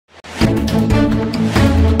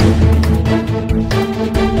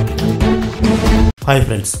Hi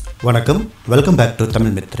friends, வணக்கம். Welcome back to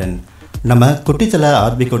Tamil Mithran. நம்ம குட்டி தல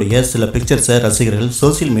ஆத்விக்குடைய சில பிக்சர்ஸை ரசிகர்கள்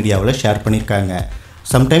சோசியல் மீடியாவில் ஷேர் பண்ணியிருக்காங்க.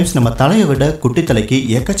 சம்டைம்ஸ் நம்ம தலையை விட குட்டி தலைக்கு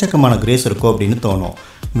எக்கச்சக்கமான கிரேஸ் இருக்கும் அப்படின்னு தோணும்.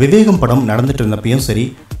 விவேகம் படம் நடந்துட்டு இருந்தப்பையும் சரி,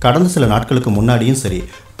 கடந்த சில நாட்களுக்கு முன்னாடியும் சரி,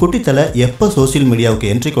 குட்டி தலை எப்போ சோசியல் மீடியாவுக்கு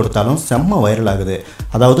என்ட்ரி கொடுத்தாலும் செம்ம வைரல் ஆகுது.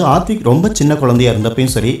 அதாவது ஆத்விக் ரொம்ப சின்ன குழந்தையாக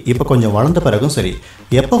இருந்தப்பையும் சரி, இப்போ கொஞ்சம் வளர்ந்த பிறகும் சரி,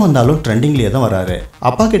 எப்போ வந்தாலும் ட்ரெண்டிங்லேயே தான் வராரு.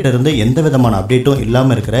 அப்பா கிட்ட இருந்து எந்த விதமான அப்டேட்டும்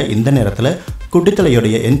இல்லாமல் இருக்கிற இந்த நேரத்தில்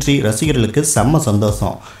குட்டித்தலையுடைய என்ட்ரி ரசிகர்களுக்கு செம்ம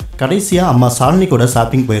சந்தோஷம். கடைசியாக அம்மா ஷாலினி கூட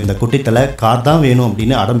ஷாப்பிங் போயிருந்த குட்டித்தலை கார் தான் வேணும்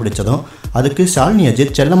அப்படின்னு அடம் பிடிச்சதும் அதுக்கு ஷாலினி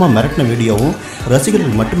அஜித் செல்லமாக மிரட்டின வீடியோவும்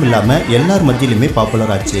ரசிகர்கள் மட்டும் இல்லாமல் எல்லார் மத்தியிலுமே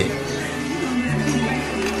பாப்புலர் ஆச்சு.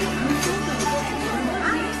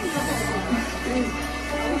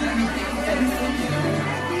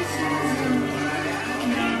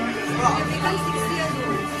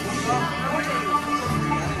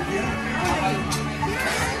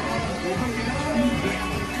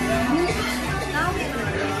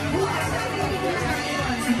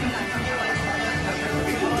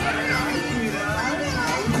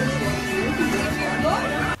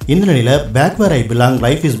 இந்த நிலையில் back where I belong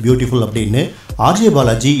life is beautiful அப்படின்னு ஆர்ஜே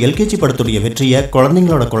பாலாஜி எல்கேஜி படத்துடைய வெற்றியை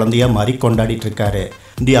குழந்தைங்களோட குழந்தையாக மாறி கொண்டாடிட்டு இருக்காரு.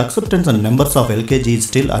 தி acceptance and members of LKG is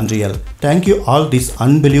still unreal. Thank you all this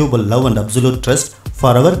unbelievable love and absolute trust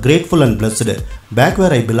for our grateful and blessed. Back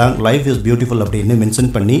where I belong life is beautiful அப்படின்னு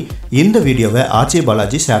mention பண்ணி இந்த வீடியோவை ஆர்ஜே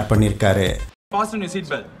பாலாஜி ஷேர் பண்ணியிருக்காரு. Fasten your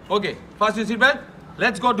seatbelt. Okay, fasten your seatbelt.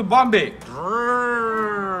 Let's go to Bombay.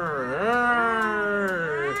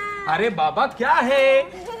 अरे बाबा क्या है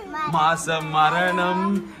मासम मरणम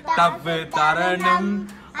तप तरणम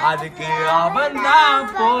அதுக்கு அவன் தான்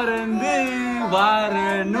பொறந்து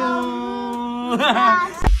வரணும்.